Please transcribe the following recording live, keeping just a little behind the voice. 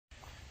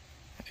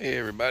Hey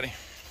everybody,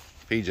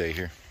 PJ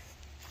here.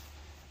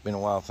 Been a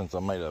while since I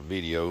made a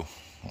video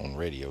on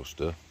radio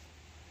stuff.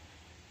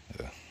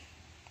 I'm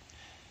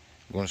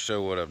going to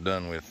show what I've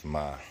done with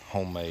my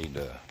homemade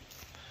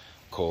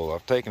coil.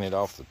 I've taken it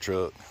off the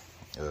truck.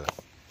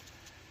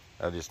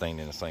 I just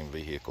ain't in the same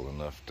vehicle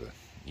enough to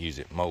use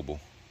it mobile.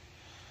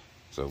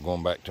 So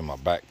going back to my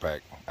backpack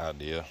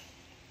idea,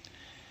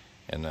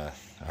 and I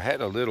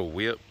had a little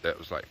whip that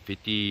was like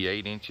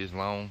 58 inches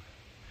long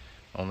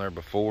on there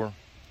before.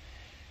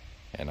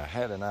 And I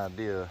had an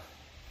idea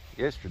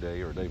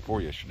yesterday, or day before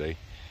yesterday.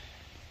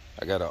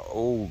 I got an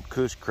old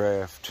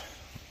Cushcraft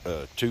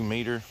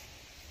 2-meter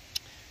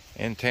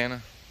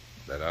antenna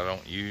that I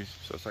don't use.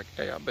 So it's like,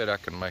 hey, I bet I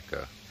can make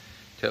a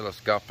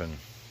telescoping,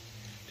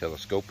 however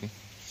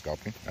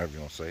you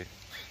want to say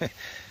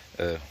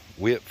it,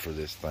 whip for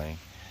this thing.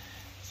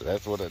 So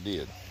that's what I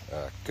did.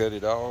 I cut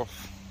it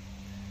off,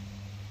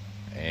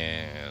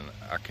 and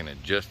I can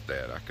adjust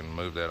that. I can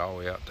move that all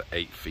the way out to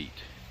 8 feet.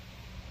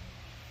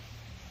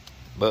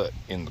 But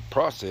in the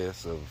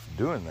process of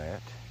doing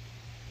that,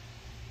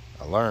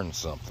 I learned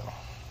something.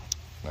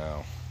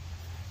 Now,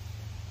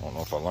 I don't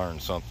know if I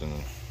learned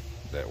something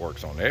that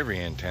works on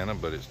every antenna,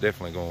 but it's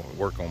definitely going to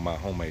work on my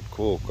homemade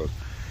coil, because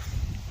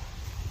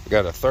I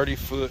got a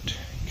 30-foot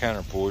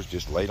counterpoise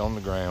just laid on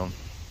the ground.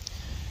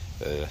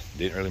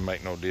 Didn't really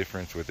make no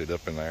difference with it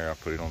up in there. I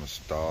put it on the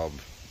stub.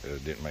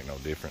 Didn't make no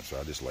difference, so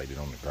I just laid it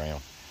on the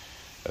ground.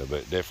 But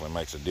it definitely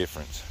makes a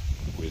difference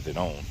with it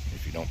on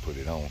if you don't put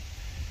it on.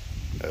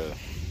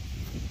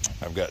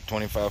 I've got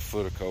 25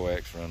 foot of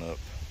coax run up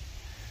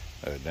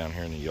down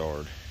here in the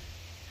yard.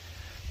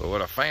 But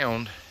what I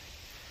found,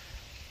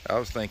 I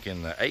was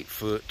thinking the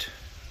 8-foot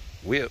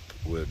whip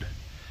would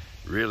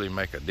really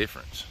make a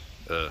difference.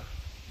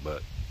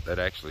 But that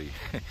actually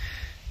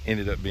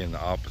ended up being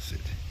the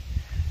opposite.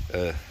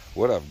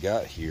 What I've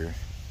got here,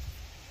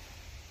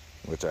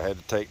 which I had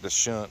to take the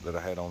shunt that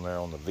I had on there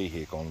on the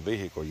vehicle. On the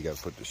vehicle, you got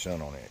to put the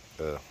shunt on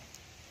it.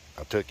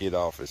 I took it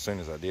off as soon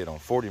as I did. On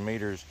 40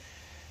 meters,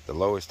 the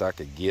lowest I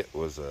could get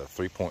was a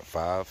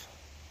 3.5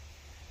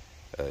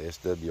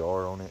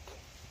 SWR on it,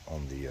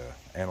 on the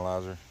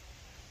analyzer.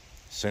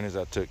 As soon as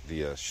I took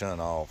the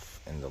shunt off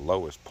and the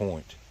lowest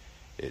point,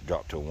 it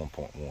dropped to a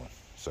 1.1.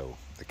 So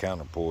the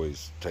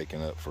counterpoise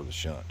taken up for the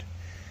shunt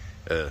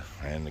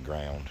and the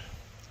ground.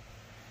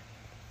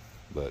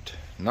 But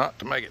not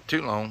to make it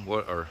too long,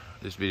 or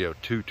this video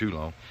too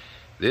long,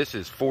 this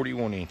is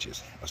 41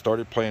 inches. I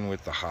started playing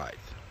with the height,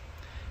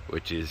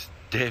 which is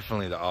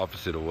definitely the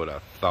opposite of what I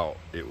thought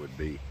it would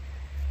be.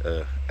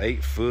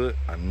 8 foot,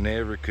 I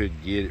never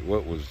could get it.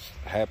 What was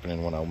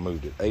happening when I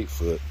moved it 8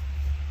 foot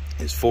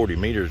is 40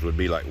 meters would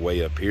be like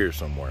way up here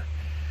somewhere.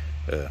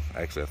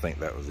 Actually, I think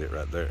that was it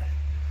right there.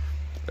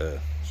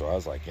 So I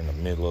was like in the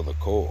middle of the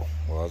coil.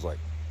 Well, I was like,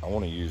 I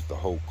want to use the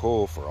whole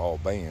coil for all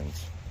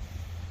bands.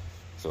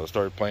 So I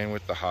started playing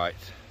with the height,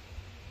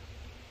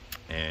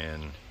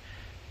 and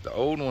the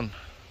old one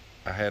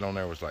I had on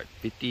there was like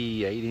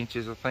 58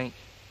 inches, I think.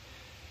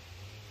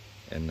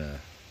 And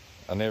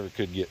I never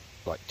could get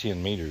like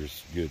 10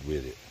 meters good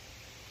with it.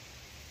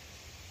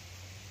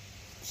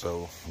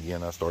 So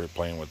again, I started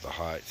playing with the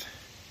heights,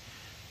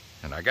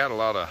 and I got a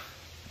lot of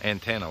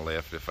antenna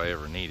left if I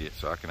ever need it,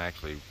 so I can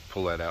actually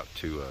pull that out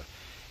to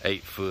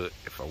 8 foot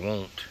if I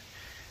want.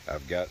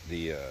 I've got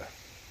the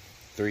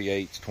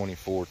 3/8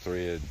 24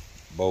 thread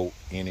bolt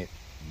in it,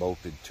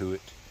 bolted to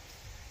it,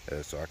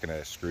 so I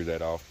can screw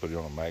that off, put it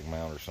on a mag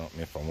mount or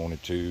something if I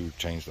wanted to,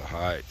 change the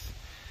heights.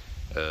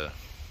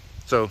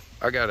 So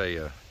I got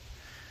a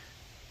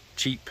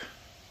cheap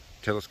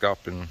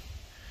telescoping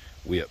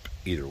whip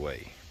either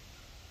way,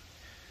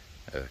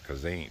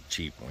 because they ain't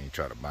cheap when you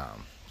try to buy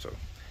them. So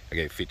I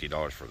gave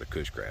 $50 for the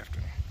Cushcraft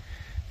and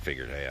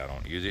figured, hey, I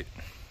don't use it.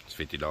 It's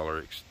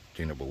 $50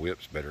 extendable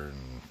whips, better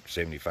than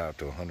 75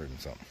 to 100 and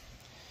something.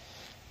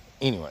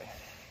 Anyway,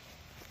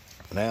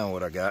 now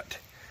what I got,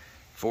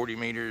 40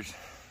 meters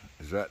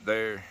is right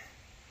there,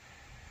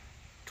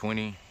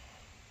 20.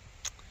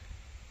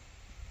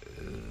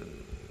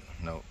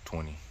 No,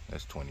 20.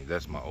 That's 20.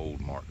 That's my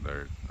old mark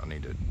there. I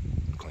need to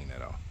clean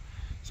that off.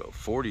 So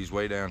 40 is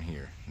way down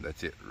here.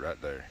 That's it right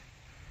there.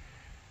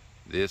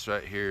 This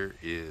right here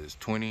is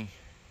 20,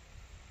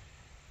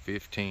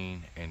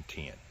 15, and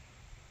 10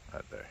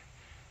 right there.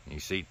 And you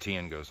see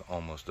 10 goes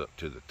almost up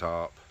to the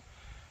top.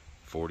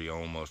 40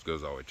 almost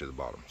goes all the way to the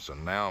bottom. So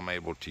now I'm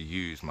able to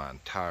use my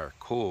entire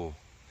coil.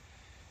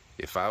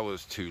 If I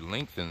was to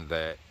lengthen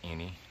that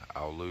any,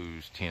 I'll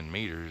lose 10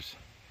 meters.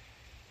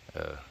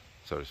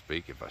 So to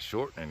speak. If I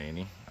shorten it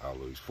any, I'll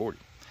lose 40.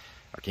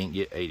 I can't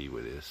get 80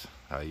 with this.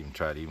 I even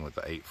tried, even with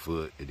the 8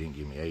 foot, it didn't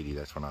give me 80.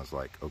 That's when I was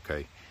like,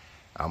 okay,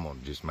 I'm gonna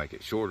just make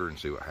it shorter and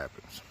see what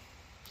happens.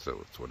 So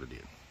that's what I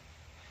did.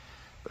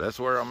 But that's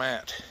where I'm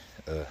at.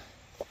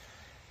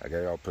 I got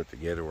it all put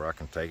together where I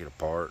can take it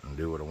apart and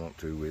do what I want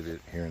to with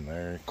it here and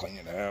there, clean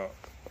it out.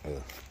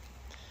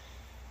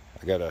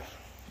 I gotta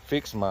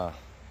fix my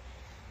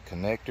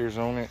connectors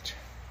on it.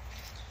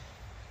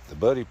 The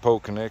buddy pole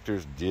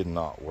connectors did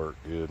not work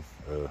good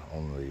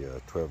on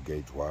the 12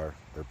 gauge wire.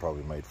 They're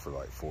probably made for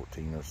like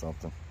 14 or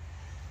something.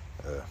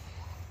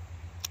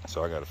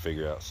 So I got to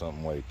figure out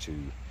some way to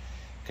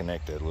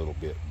connect that a little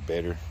bit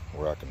better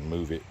where I can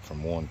move it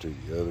from one to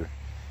the other.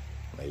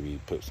 Maybe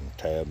put some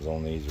tabs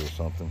on these or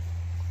something.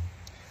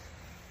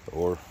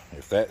 Or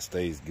if that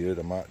stays good,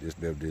 I might just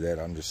be able to do that.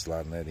 I'm just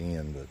sliding that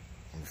in, but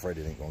I'm afraid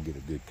it ain't gonna get a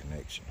good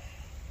connection,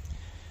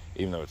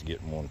 even though it's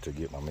getting one to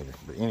get my meter.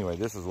 But anyway,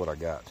 this is what I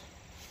got.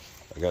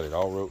 I got it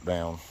all wrote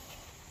down.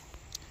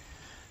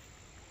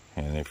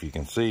 And if you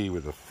can see,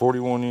 with a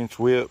 41-inch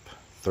whip,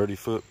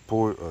 30-foot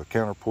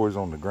counterpoise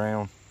on the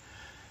ground,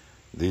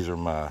 these are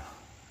my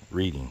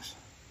readings.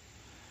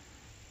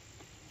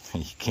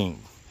 You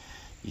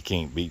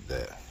can't beat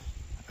that.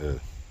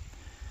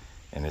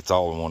 And it's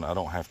all in one. I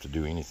don't have to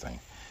do anything.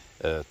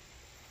 I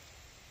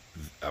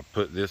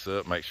put this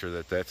up, make sure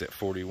that that's at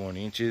 41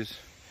 inches.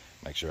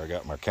 Make sure I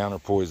got my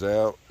counterpoise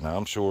out. Now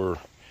I'm sure,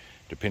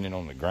 depending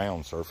on the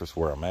ground surface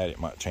where I'm at, it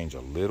might change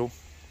a little.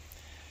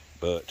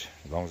 But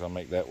as long as I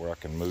make that where I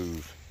can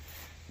move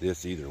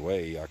this either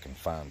way, I can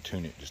fine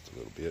tune it just a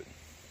little bit.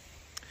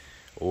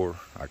 Or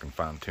I can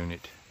fine tune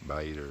it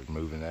by either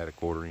moving that a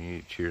 1/4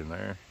 inch here and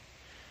there,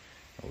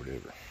 or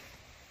whatever.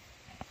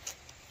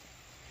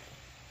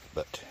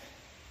 But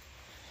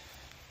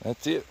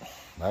that's it.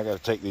 I got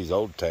to take these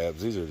old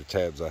tabs. These are the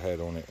tabs I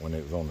had on it when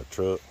it was on the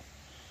truck.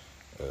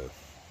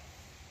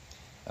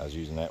 I was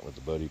using that with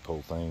the buddy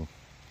pole thing.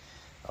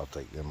 I'll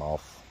take them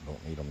off.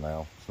 Don't need them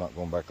now. It's not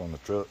going back on the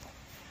truck.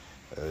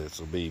 This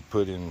will be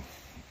put in.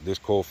 This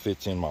coil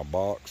fits in my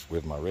box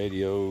with my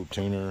radio,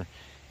 tuner,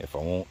 if I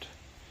want,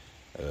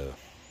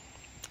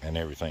 and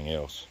everything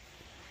else.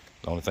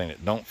 The only thing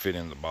that don't fit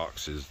in the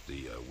box is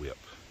the whip.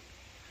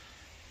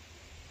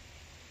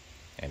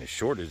 And as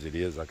short as it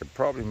is, I could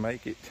probably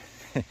make it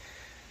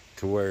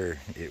to where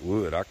it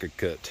would. I could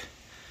cut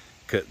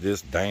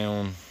this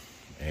down,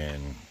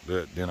 and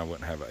then I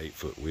wouldn't have an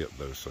 8-foot whip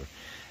though. So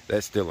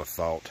that's still a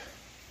thought.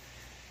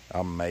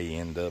 I may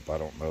end up, I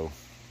don't know,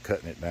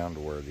 cutting it down to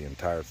where the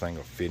entire thing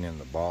will fit in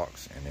the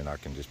box, and then I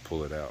can just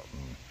pull it out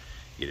and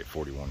get it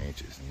 41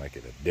 inches and make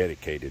it a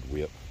dedicated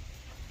whip.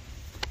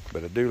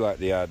 But I do like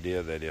the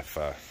idea that if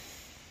I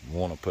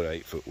want to put an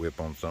 8-foot whip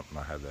on something,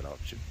 I have that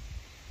option.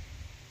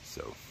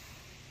 So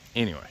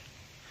anyway,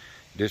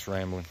 just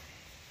rambling.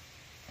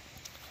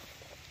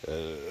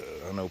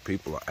 I know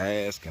people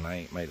ask, and I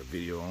ain't made a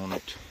video on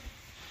it.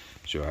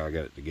 Show how I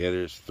got it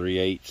together. It's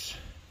 3/8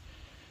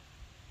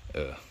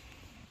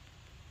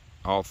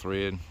 all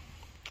thread.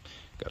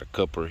 Got a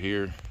coupler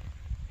here.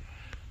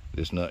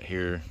 This nut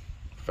here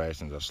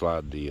fastens. I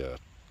slide the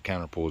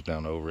counterpoise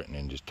down over it and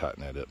then just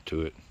tighten that up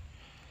to it.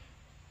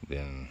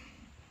 Then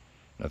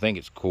I think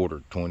it's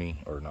 1/4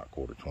 or not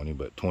 1/4,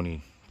 but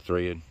 20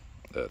 thread,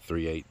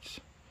 3/8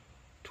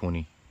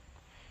 20,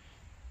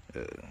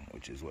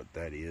 which is what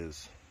that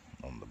is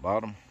on the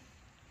bottom.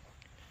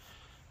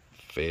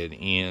 Fed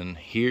in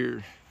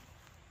here.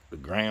 The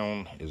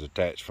ground is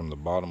attached from the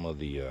bottom of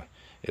the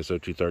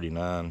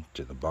SO239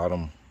 to the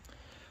bottom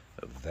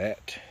of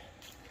that.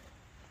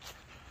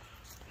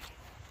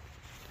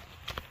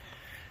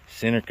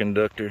 Center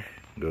conductor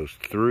goes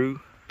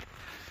through,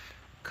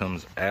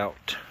 comes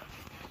out,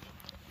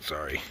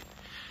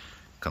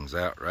 comes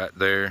out right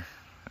there,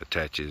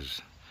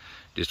 attaches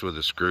just with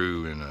a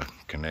screw and a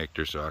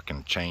connector, so I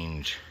can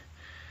change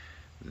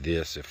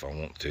this if I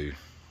want to.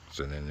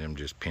 So then them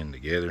just pin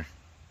together.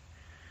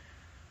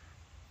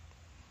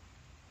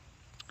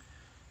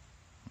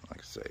 Like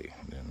I say,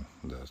 then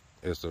the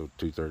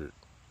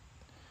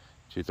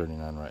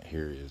SO239 right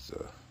here is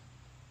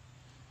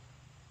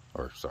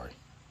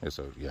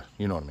yeah,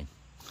 you know what I mean.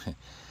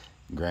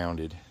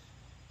 Grounded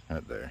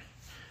right there.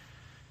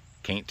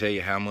 Can't tell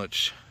you how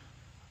much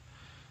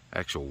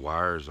actual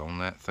wires on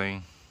that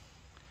thing.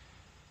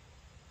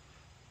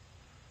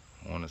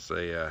 I want to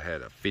say I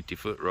had a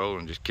 50-foot roll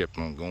and just kept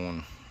on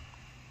going.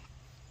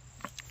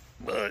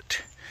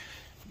 But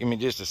give me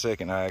just a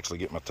second. I actually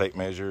get my tape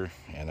measure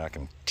and I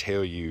can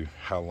tell you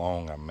how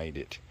long I made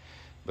it.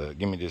 But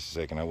give me just a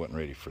second. I wasn't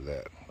ready for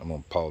that. I'm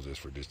going to pause this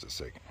for just a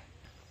second.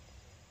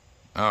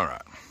 All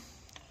right.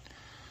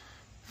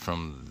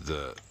 From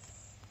the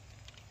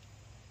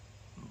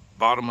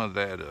bottom of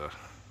that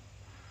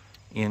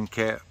end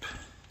cap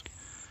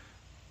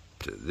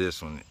to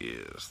this one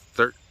is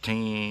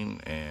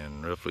 13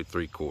 and roughly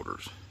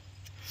 3/4.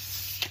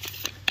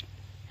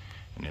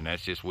 And then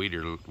that's just weed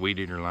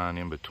eater line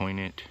in between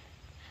it.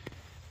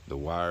 The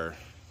wire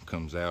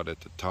comes out at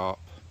the top,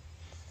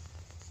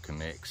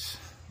 connects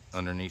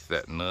underneath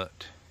that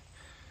nut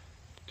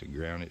to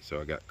ground it, so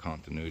I got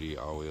continuity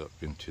all the way up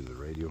into the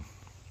radio.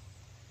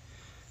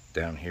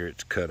 Down here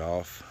it's cut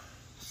off,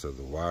 so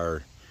the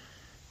wire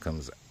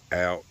comes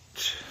out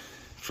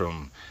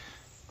from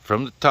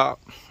the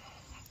top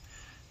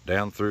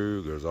down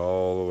through, goes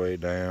all the way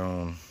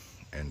down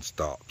and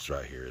stops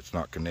right here. It's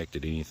not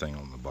connected to anything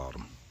on the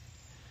bottom.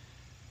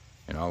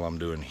 And all I'm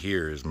doing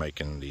here is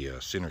making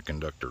the center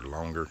conductor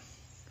longer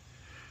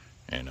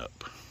and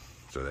up.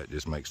 So that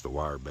just makes the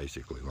wire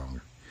basically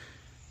longer,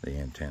 the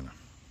antenna.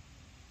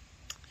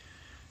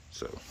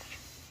 So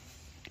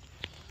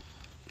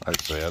like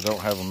I say, I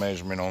don't have a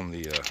measurement on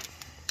the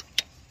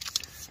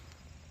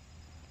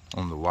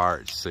wire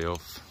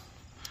itself,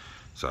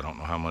 so I don't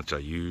know how much I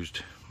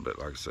used, but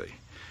like I say,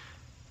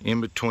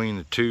 in between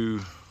the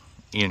two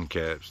end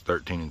caps,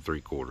 13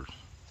 3/4.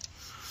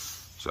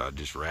 So I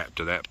just wrap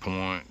to that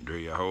point,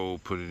 drill a hole,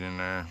 put it in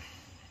there,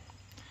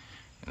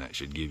 and that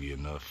should give you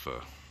enough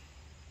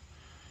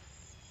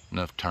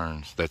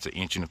turns. That's an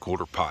 1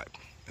 1/4 pipe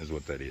is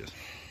what that is.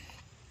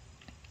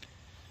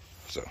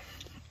 So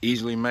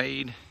easily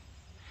made.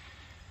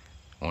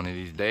 One of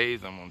these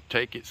days I'm gonna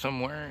take it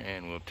somewhere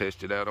and we'll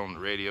test it out on the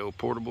radio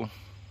portable.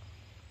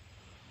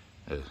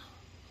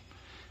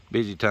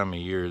 Busy time of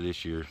year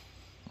this year,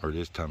 or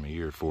this time of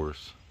year for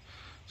us,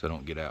 so I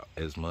don't get out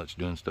as much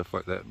doing stuff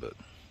like that, but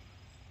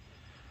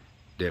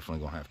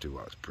definitely gonna have to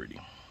while it's pretty.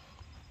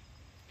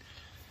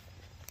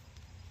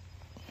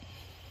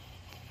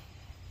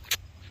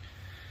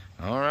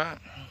 All right,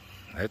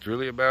 that's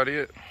really about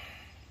it.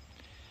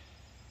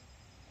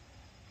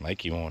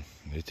 Make you one.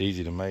 It's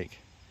easy to make,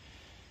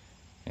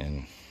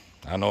 and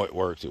I know it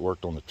works. It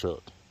worked on the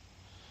truck,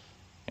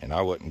 and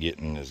I wasn't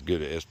getting as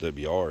good at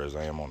SWR as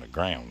I am on the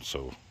ground,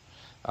 so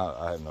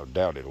I have no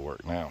doubt it'll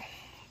work now.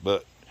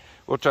 But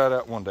we'll try it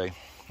out one day.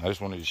 I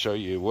just wanted to show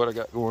you what I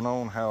got going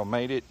on, how I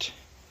made it,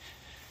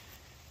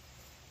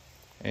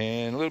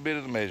 and a little bit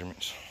of the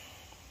measurements.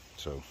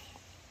 So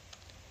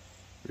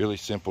really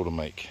simple to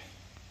make.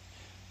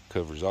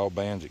 Covers all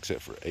bands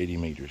except for 80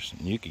 meters.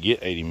 And you could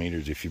get 80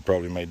 meters if you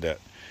probably made that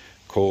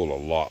coil a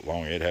lot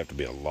longer. It'd have to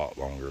be a lot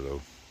longer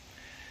though,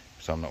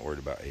 so I'm not worried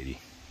about 80.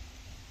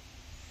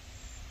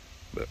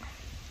 But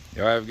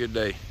y'all have a good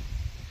day.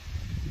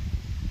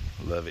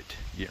 Love it.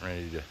 Getting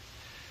ready to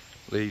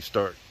leave,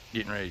 start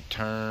getting ready to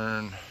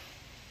turn.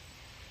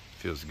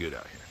 Feels good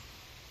out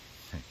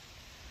here.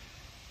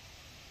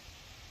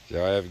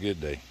 Y'all have a good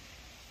day.